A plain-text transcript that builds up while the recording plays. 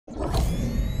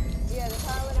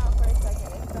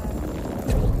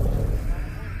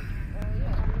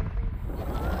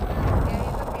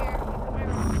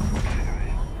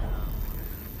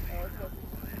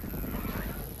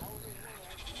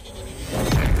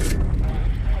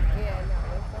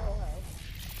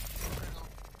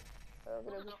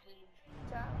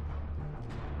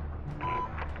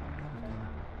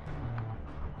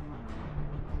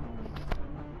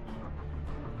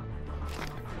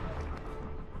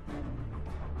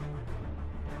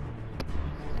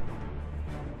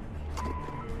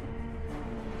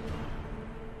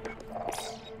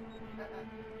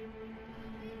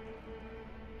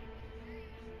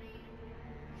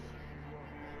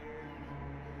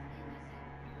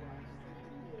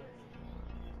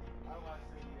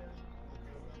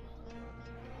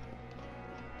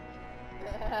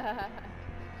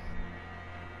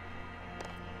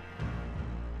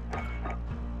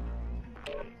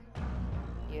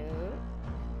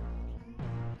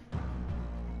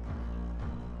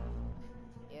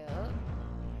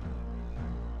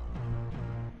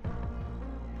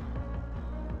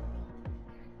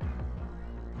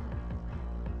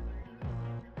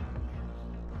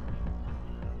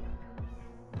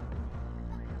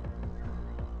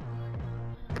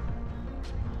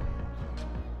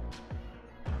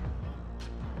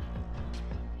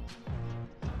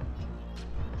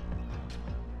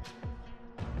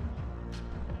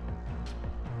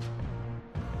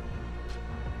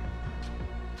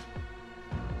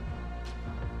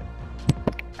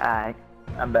Alright,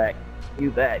 I'm back. You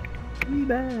back. You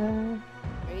back.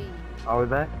 Hey. Are we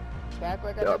back? Back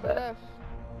like I never left.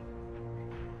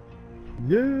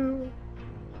 Yeah.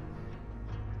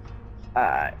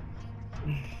 Alright.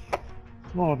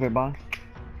 Come on up here, Bonnie.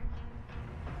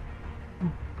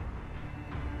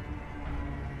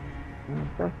 Oh,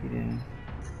 fuck you then.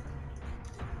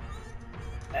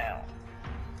 Ow.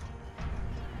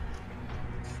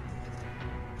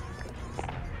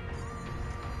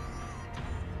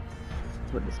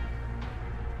 Put this.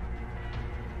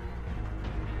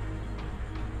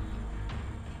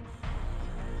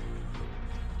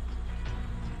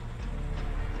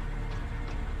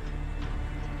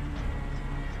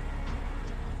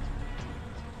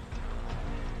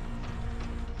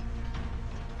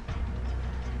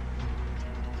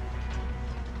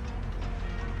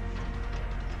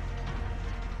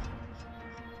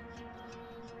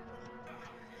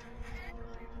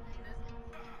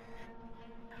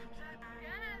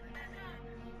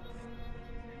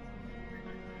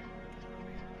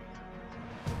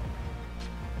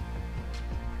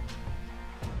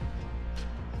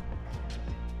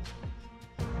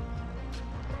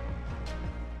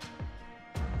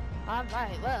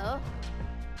 Alright, well.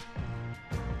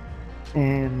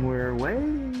 And we're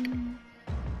waiting.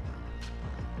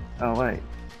 Oh wait,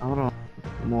 hold on.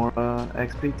 More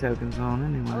XP tokens on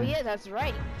anyway. Oh yeah, that's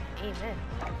right. Amen.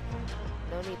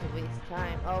 No need to waste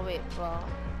time. Oh wait, well,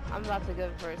 I'm about to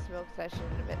go for a smoke session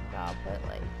in a bit, so I'll put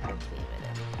like 15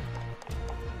 minutes.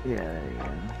 Yeah, there you go.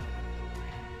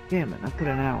 Damn it, I put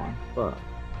an hour. Fuck.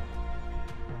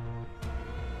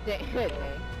 Dang.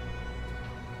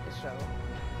 It's trouble.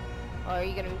 Oh, are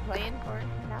you gonna be playing for an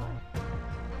hour?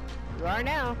 You are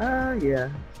now. Yeah.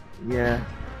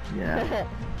 Yeah.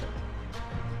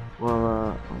 Well,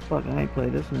 oh, fuck, I ain't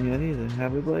played this one yet either.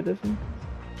 Have we played this one?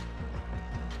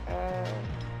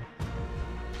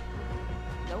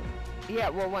 Nope. Yeah,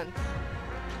 well, once.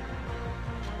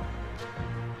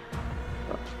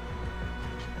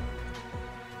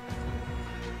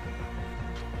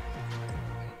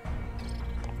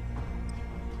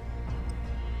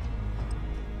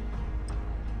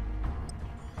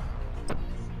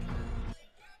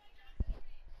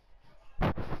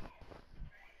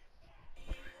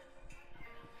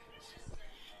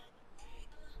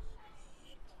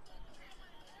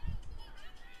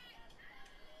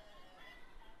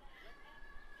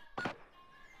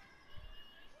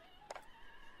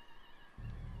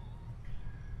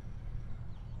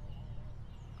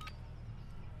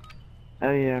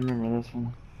 Oh yeah, I remember this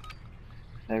one.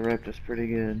 They raped us pretty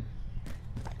good.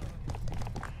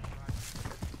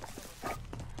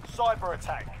 Cyber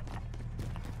attack.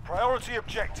 Priority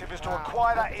objective is to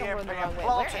acquire that EMP and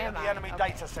plant it at the enemy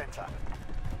data center.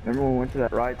 Remember when we went to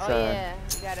that right side? Oh yeah,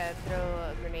 you gotta throw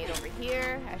a grenade over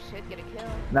here. I should get a kill.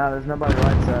 No, there's nobody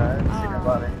right side. I didn't see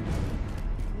nobody.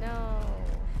 No.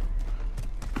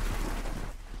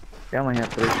 They only have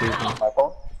 3 people. My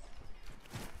phone?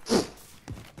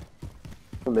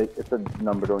 It's a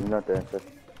number though, you're not there.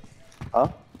 Huh?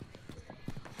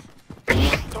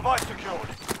 Device secured.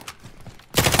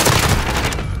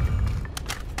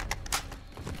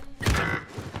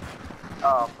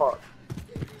 Oh, fuck.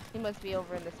 He must be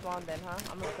over in the spawn then, huh?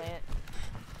 I'm gonna plant.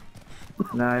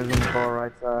 No, he was on the far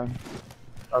right side.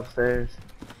 Upstairs.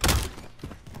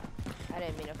 I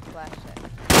didn't mean to flash that.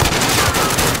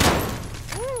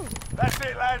 Woo! That's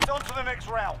it, lads. On to the next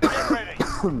round. Get ready.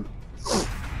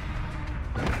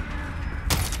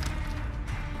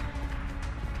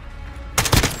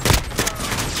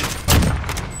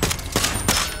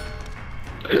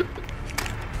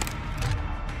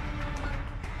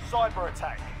 Cyber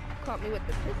attack. Caught me with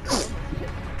the pistol.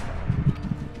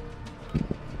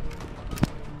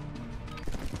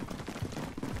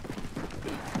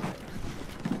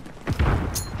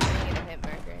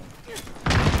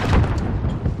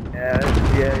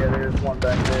 Yeah, there's one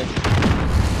back there.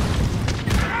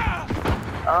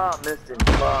 Ah, missed him.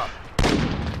 Fuck.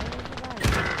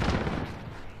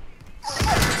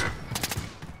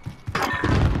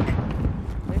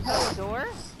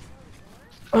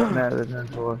 No, there's no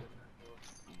door.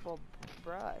 Well,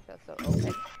 bruh, that's so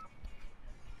okay.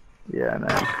 Yeah, I know.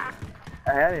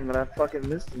 I had him, but I fucking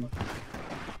missed him.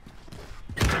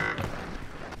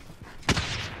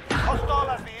 Hostile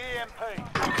has the EMP.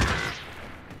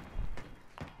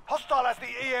 Hostile has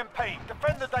the EMP.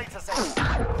 Defend the data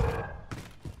center.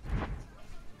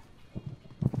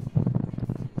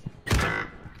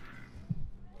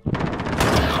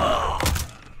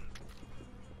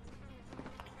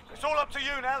 It's all up to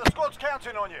you now. The squad's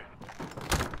counting on you.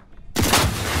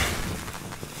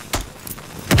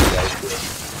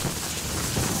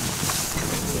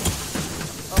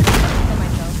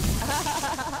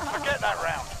 Forget that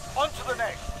round. On to the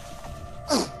next.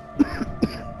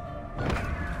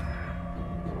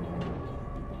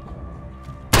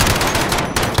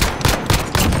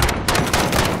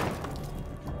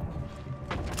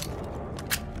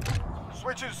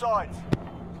 Switching sides.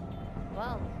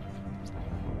 Well,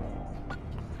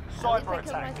 Cyber I killed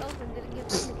attack. myself and didn't get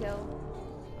them to kill.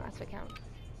 That's what counts.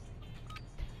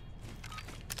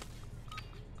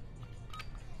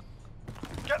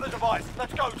 Get the device.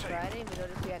 Let's go, team. Bro, I didn't even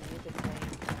notice we had music playing.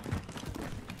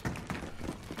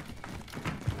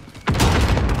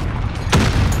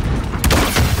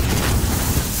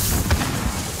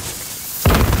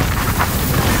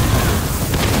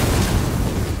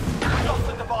 Lost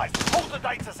the device. Hold the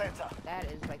data center. That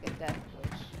is like a death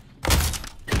wish.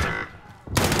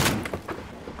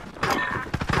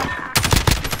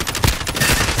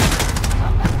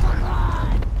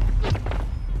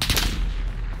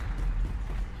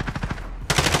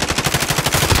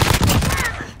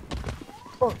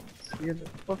 Fuck, scared the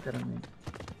fuck out of me.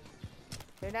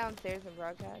 They're downstairs in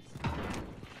broadcast.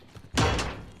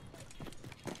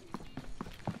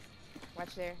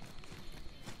 Watch there.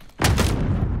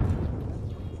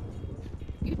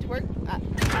 You twerk.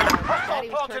 Hostile Daddy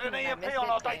was planted an twerking and I EMP missed on it.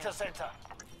 our Damn. data center.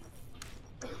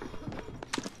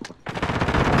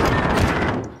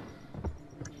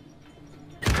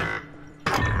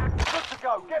 Good to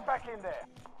go. Get back in there.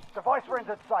 Device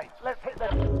rendered safe. Let's hit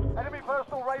them. Enemy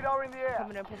personal radar in the air.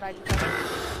 Coming to provide you cover.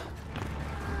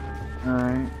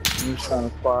 Alright, I'm just trying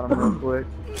to spot him real quick.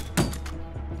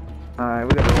 Alright,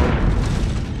 we got the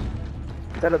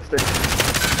one. Set upstairs.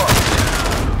 Fuck.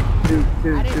 Two,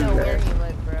 I didn't know where guys. he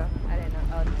was, bro. I didn't know.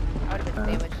 Oh, I would have been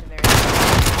sandwiched in there.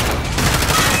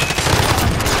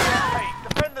 Hey,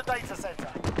 defend the data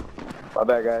center. My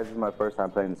bad, guys. This is my first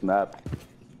time playing this map.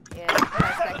 Yeah, this is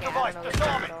my second. I device, don't know this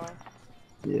disarm at it. all.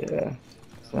 Yeah.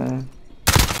 Same.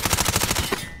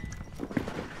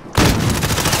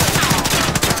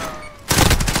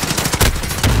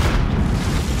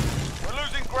 We're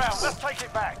losing ground. Let's take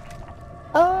it back.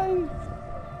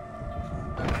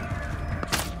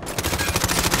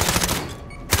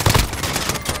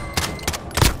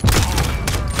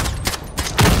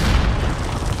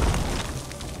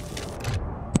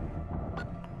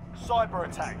 Cyber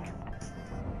attack.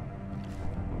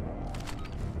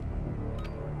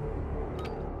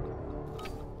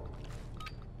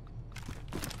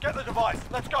 Get the device.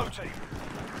 Let's go, team.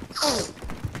 This is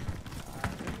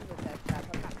a death trap.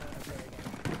 I'm not going up there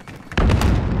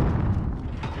again.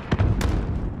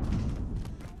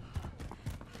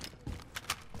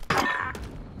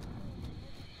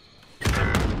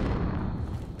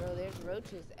 Bro, there's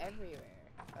roaches everywhere.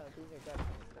 Oh, these are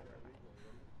definitely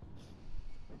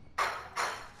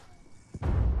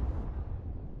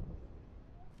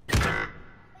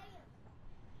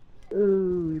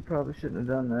Ooh, you probably shouldn't have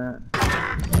done that.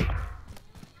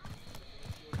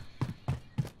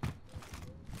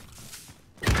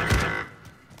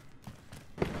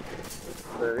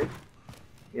 Really?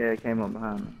 Yeah, it came up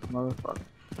behind me. Motherfucker.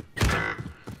 Stop,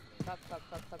 stop, stop,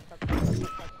 stop, stop, stop, stop,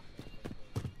 stop.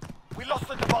 We lost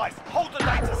the device. Hold the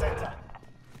data center.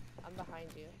 I'm behind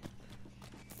you.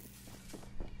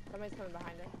 Somebody's coming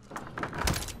behind us.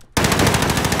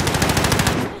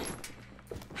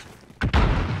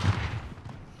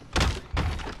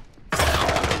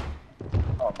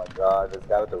 Oh my god, this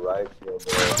guy with the riot shield,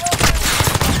 bro.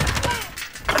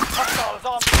 Hostiles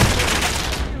armed.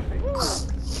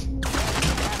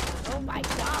 Oh my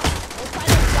god! Oh my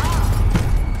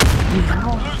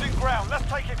god! Losing ground. Let's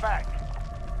take it back.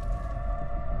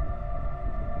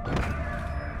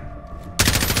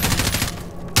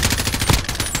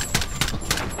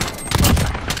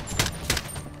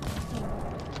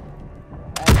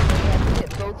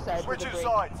 Both sides Switching of the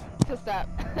sides. break. So stop.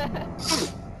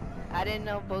 I didn't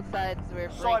know both sides were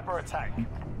break. Cyber attack.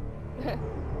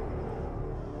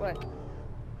 What?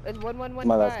 It's 1115.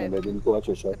 My last name, I didn't watch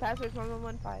your show. The password's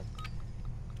 1115.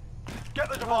 Get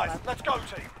the device. Let's go,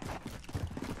 team.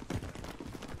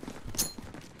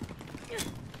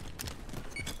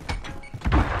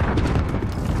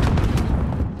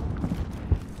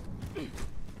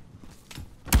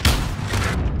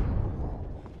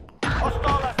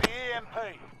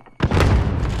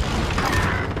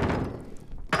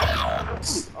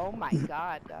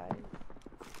 god, guys.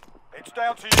 It's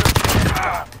down to you.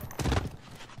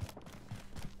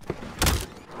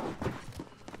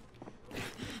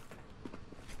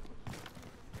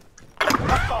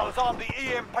 Hostiles armed the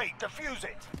EMP. Defuse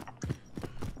it.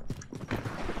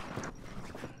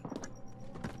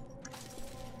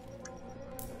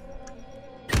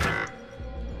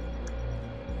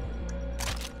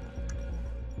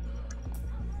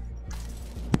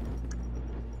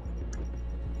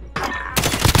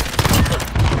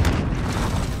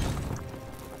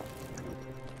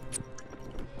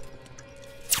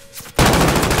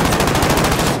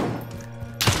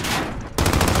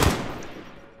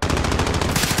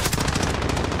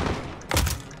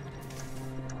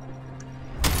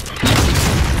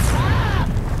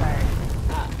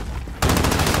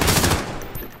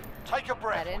 Take a I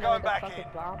breath. didn't We're know going where the back fucking in.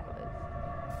 bomb was.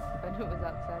 When it was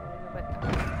outside,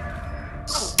 but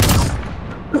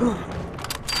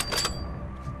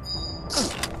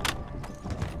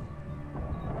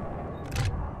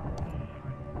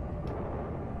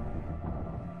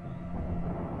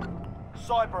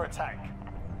Cyber attack.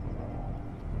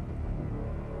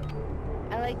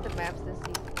 I like the maps this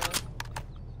season though.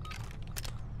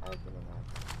 I like the new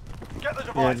maps. Get the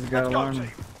device. just got Let's go, alarm.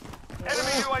 team.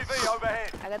 Enemy UAV overhead.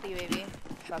 I got the UAV.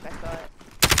 Fuck, I saw it.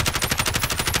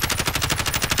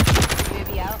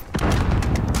 UAV out.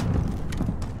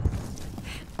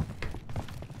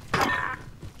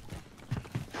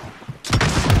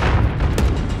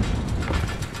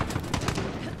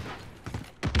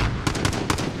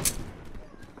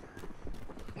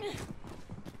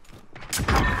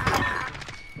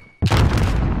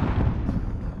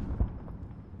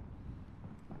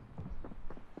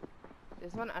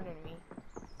 There's one under me.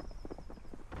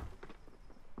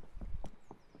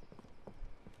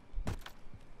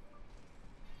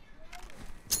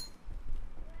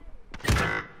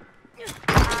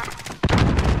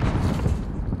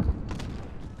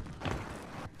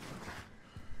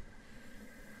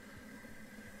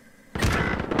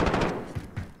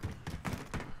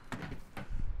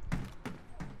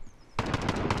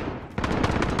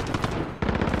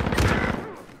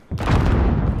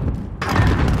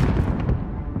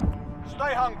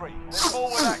 Stay hungry. There's more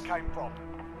where that came from.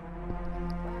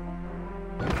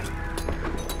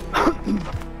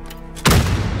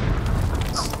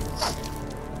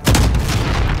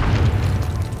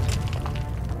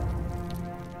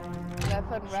 Got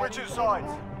fun riding Switching today, sides.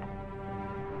 bro?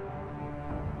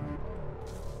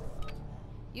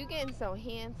 You getting so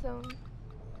handsome.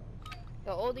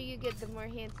 The older you get, the more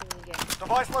handsome you get.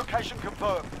 Device location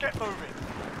confirmed. Get moving.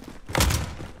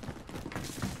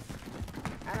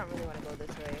 I don't really want to go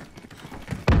this way.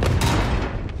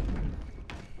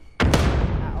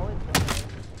 I always go this way.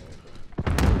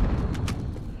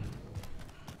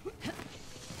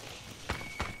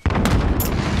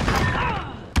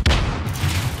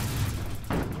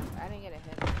 I didn't get a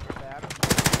hit, but I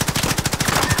don't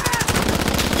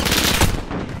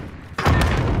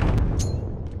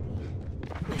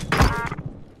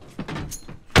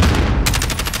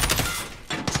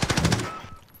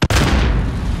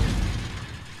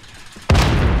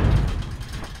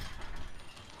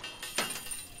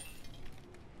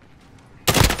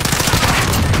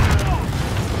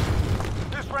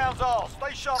This round's ours.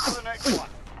 Stay sharp for the next one.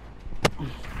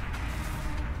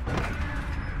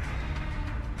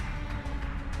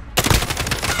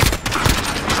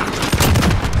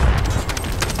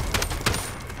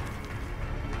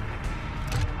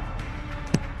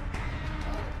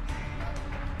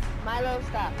 Milo,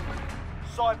 stop.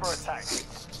 Cyber attack.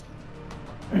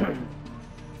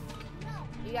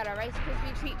 You got a Rice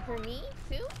Krispie treat for me,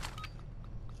 too?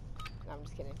 No, I'm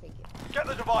just kidding. Thank you. Get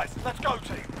the device. Let's go,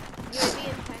 team. UAV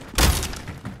in 10.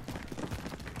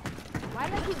 Why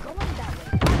did I keep going that way?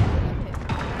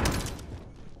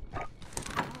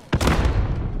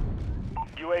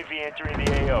 UAV entering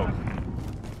the AO.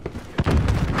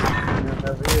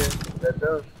 Over here. That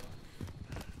does.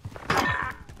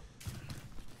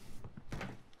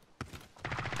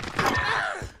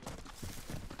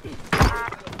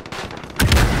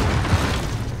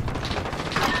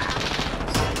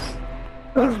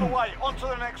 That's the way. On to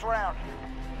the next round.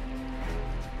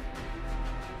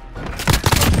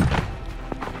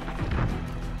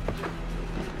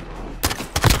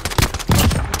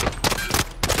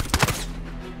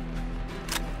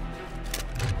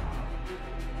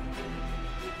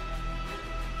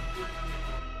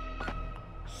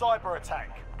 Cyber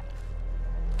attack.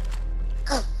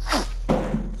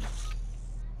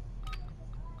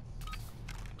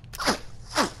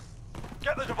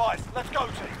 Get the device. Let's go,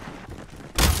 team.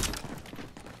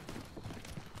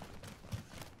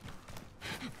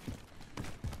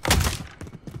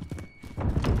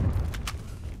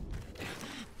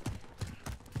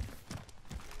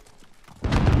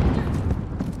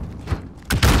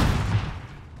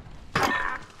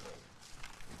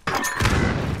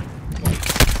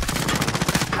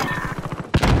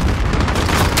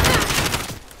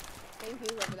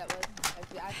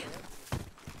 after this.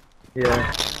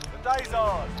 Yeah. The day's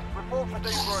ours. Report for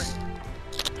debrief.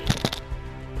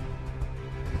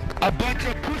 A bunch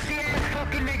of pussy ass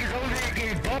fucking niggas over there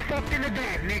getting bumped up in the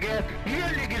back, nigga. You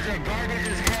niggas are garbage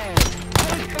as hell.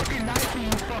 I was fucking nice to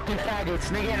you fucking faggots,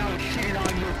 nigga, and I was shitting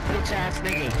on you bitch ass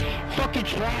niggas. Fucking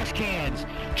trash cans.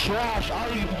 Trash, all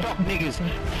you fuck niggas.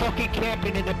 Fucking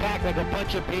camping in the back like a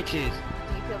bunch of bitches. Do you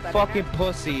feel better Fucking now?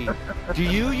 pussy. Do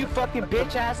you fucking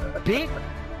bitch ass bitch?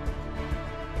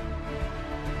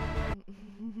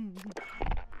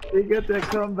 He got that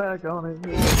comeback on him,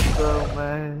 so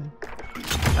man.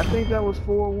 I think that was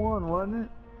 4-1, wasn't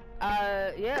it?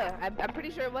 Yeah, I'm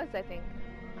pretty sure it was, I think.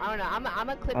 I don't know, I'm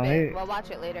gonna clip Oh, it. hey. We'll watch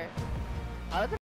it later. Oh,